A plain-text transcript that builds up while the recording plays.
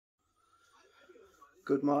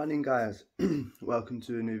Good morning guys, welcome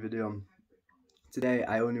to a new video. Today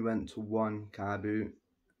I only went to one car boot.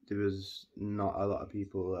 There was not a lot of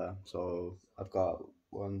people there, so I've got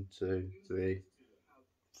 1, 2, 3,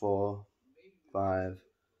 4, 5,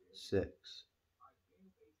 6.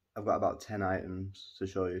 I've got about 10 items to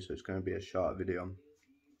show you, so it's going to be a short video.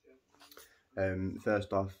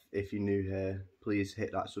 First off, if you're new here, please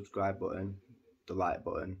hit that subscribe button, the like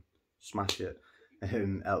button, smash it.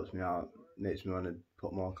 Helps me out, makes me want to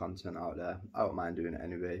put more content out there. I don't mind doing it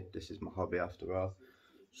anyway, this is my hobby after all.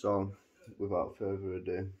 So without further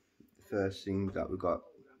ado, the first thing that we got,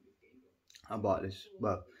 I bought this,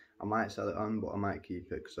 well I might sell it on, but I might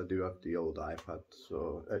keep it because I do have the old iPad,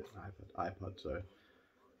 so iPod,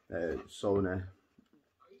 Sony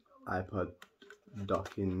iPod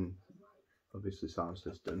docking, obviously sound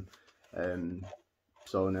system.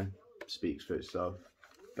 Sony speaks for itself,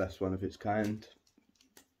 best one of its kind.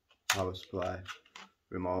 Power supply,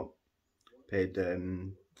 remote. Paid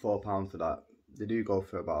 £4 for that. They do go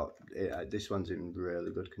for about, this one's in really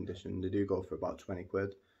good condition, they do go for about 20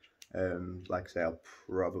 quid. Like I say, I'll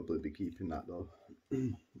probably be keeping that though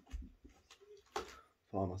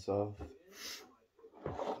for myself.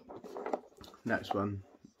 Next one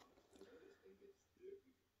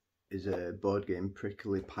is a board game,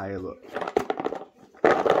 Prickly Pilot.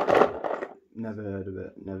 Never heard of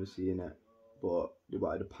it, never seen it, but they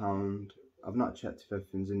wanted £1. I've not checked if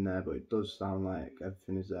everything's in there, but it does sound like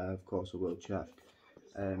everything is there. Of course I will check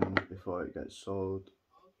before it gets sold.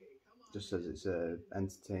 Just says it's a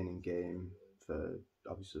entertaining game for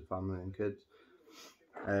obviously family and kids.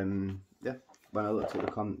 Yeah, when I looked at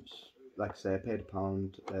the comps, like I say, I paid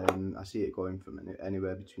 £1. I see it going from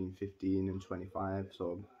anywhere between 15 and 25,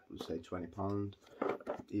 so we'll say £20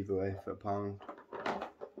 either way for £1.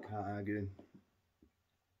 Can't argue.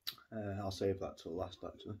 I'll save that till last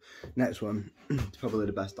actually. Next one, it's probably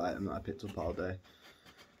the best item that I picked up all day.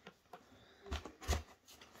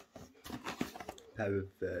 A pair of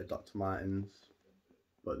Dr. Martens,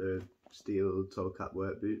 but they're steel toe cap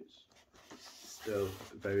work boots. Still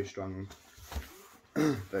very strong,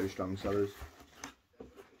 very strong sellers.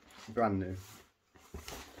 Brand new,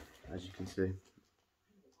 as you can see.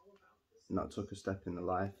 Not took a step in the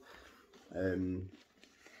life.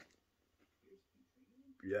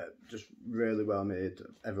 Yeah, just really well made.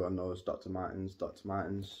 Everyone knows Dr. Martens. Dr.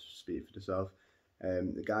 Martens speak for themselves.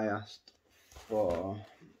 The guy asked for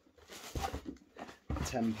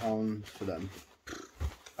 £10 for them.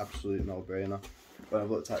 Absolute no-brainer. When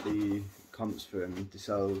I've looked at the comps for them, they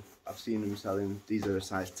sell. I've seen them selling. These are a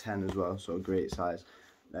size 10 as well, so a great size.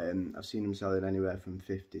 I've seen them selling anywhere from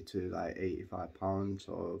 50 to like £85.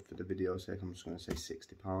 So for the video's sake, I'm just going to say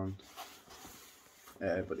 £60.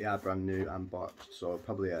 But they are brand new and boxed, so I'll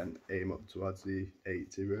probably aim up towards the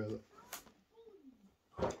 80 really.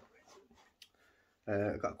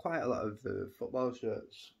 I've got quite a lot of football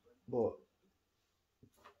shirts, but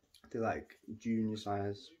they're like junior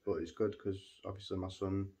size, but it's good because obviously my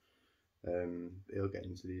son, he'll get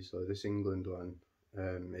into these. So this England one,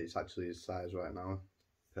 it's actually his size right now,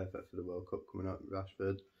 perfect for the World Cup coming up.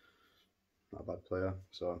 Rashford, not a bad player,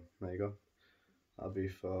 so there you go. That'll be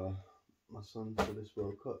for my son for this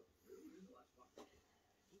World Cup.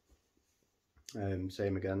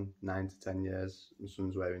 Same again, 9 to 10 years. My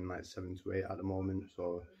son's wearing like 7 to 8 at the moment,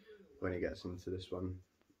 so when he gets into this one,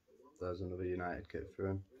 there's another United kit for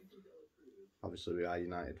him. Obviously we are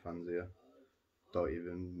United fans here, don't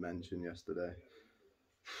even mention yesterday.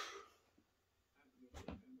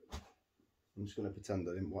 I'm just going to pretend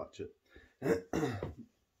I didn't watch it.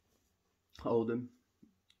 Hold him.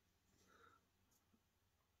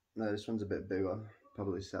 No, this one's a bit bigger,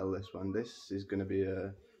 probably sell this one. This is going to be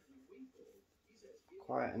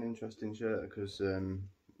quite an interesting shirt because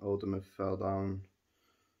Oldham have fell down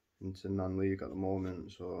into non-league at the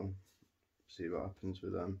moment, so see what happens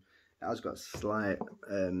with them. It has got slight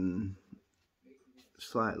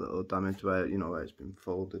little damage where, you know, where it's been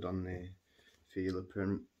folded on the feeler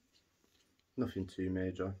print. Nothing too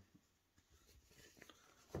major.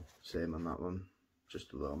 Same on that one,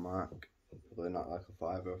 just a little mark. Probably not like a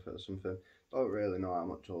 £5 off it or something. Don't really know how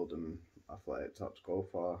much Oldham athletic tops go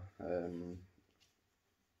for.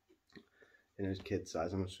 In his kid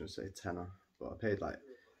size, I'm just going to say tenner, but I paid like,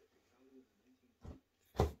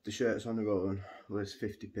 the shirts on the own was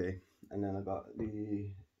 50p, and then I got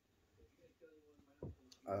the,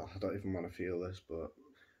 I don't even want to feel this, but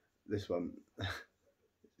this one,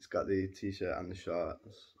 it's got the t-shirt and the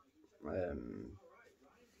shorts,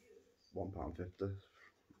 £1.50.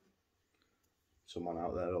 Someone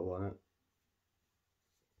out there will want it.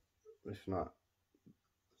 If not,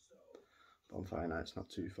 Bonfire Night's not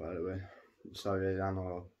too far away. Sorry, I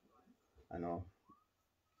know.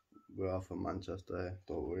 We're all from Manchester,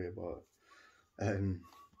 don't worry about it.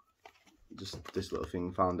 Just this little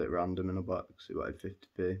thing, found it random in a box, it wanted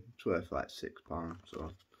 50p, it's worth like £6,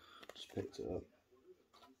 so just picked it up.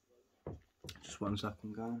 Just 1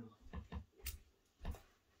 second, guys.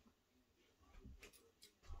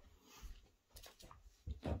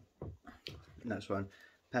 Next one,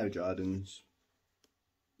 pair of Jordans,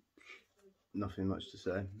 nothing much to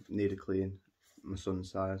say, need a clean, my son's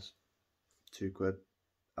size, £2.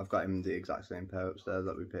 I've got him the exact same pair upstairs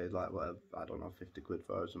that we paid like whatever, I don't know, 50 quid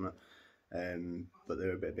for or something. But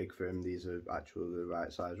they're a bit big for him. These are actually the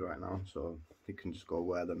right size right now, so he can just go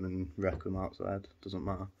wear them and wreck them outside, doesn't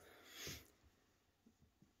matter.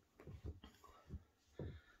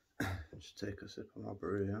 Just take a sip of my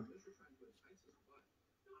brew here.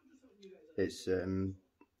 It's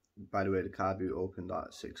by the way, the carboot opened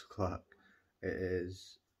at 6 o'clock. It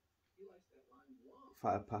is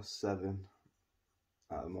 7:05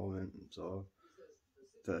 at the moment, so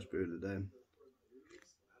first brew of the day.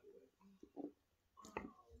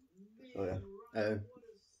 So yeah,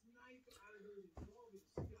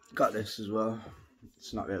 got this as well.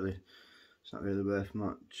 It's not really worth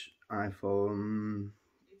much. iPhone,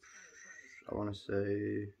 I want to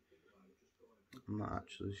say, I'm not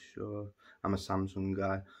actually sure. I'm a Samsung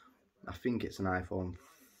guy. I think it's an iPhone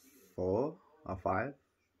 4 or 5.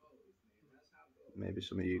 Maybe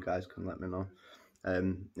some of you guys can let me know.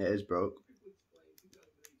 It is broke.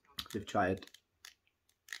 They've tried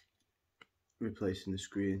replacing the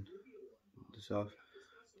screen itself,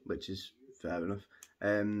 which is fair enough.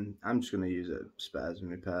 I'm just going to use it spares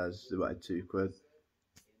and repairs. They wanted £2.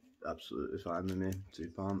 Absolutely fine with me,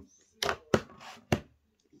 £2.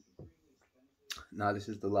 Now this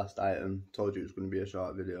is the last item. Told you it was going to be a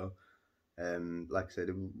short video. Like I said,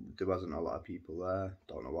 there wasn't a lot of people there.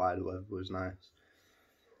 Don't know why, the weather was nice.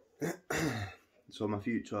 So my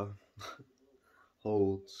future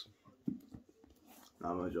holds. No,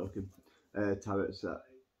 I'm not joking. Tarot set.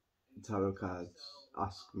 Tarot cards.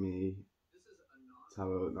 Ask me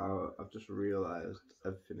tarot. Now I've just realised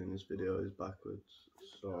everything in this video is backwards,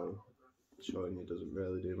 so showing you doesn't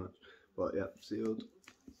really do much. But yeah, sealed.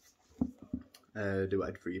 They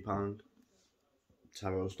wanted £3.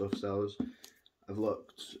 Tarot stuff sells. I've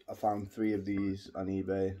looked, I found 3 of these on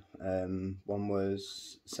eBay. One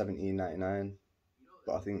was £17.99,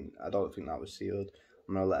 but I don't think that was sealed.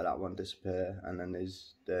 I'm gonna let that one disappear, and then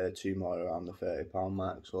there's 2 more around the £30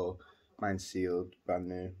 mark. So mine's sealed, brand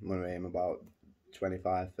new. I'm gonna aim about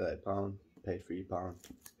 £25–30. Pay £3.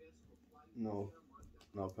 No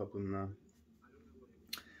problem now.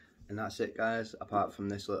 And that's it, guys, apart from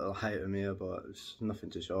this little item here, but it's nothing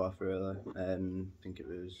to show off really. I think it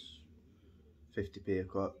was 50p a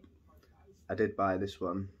cup. I did buy this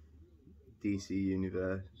one, DC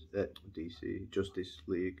Justice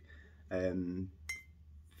League, 50p.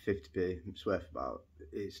 It's worth about,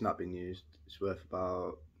 it's not been used, it's worth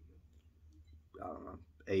about, I don't know,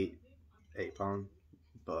 £8,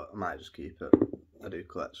 but I might just keep it. I do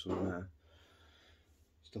collect some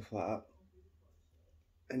stuff like that.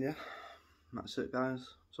 And yeah, that's it,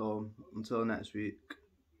 guys. So until next week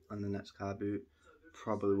and the next car boot,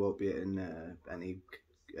 probably won't be in any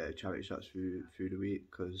charity shots through the week,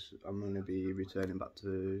 because I'm going to be returning back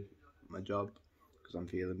to my job because I'm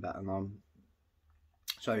feeling better now.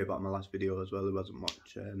 Sorry about my last video as well, there wasn't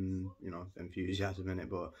much you know, enthusiasm in it,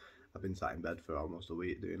 but I've been sat in bed for almost a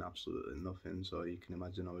week doing absolutely nothing, so you can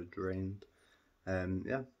imagine I was drained.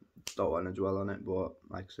 Yeah, don't want to dwell on it, but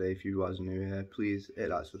like I say, if you guys are new here, please hit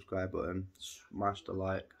that subscribe button, smash the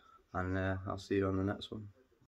like, and I'll see you on the next one.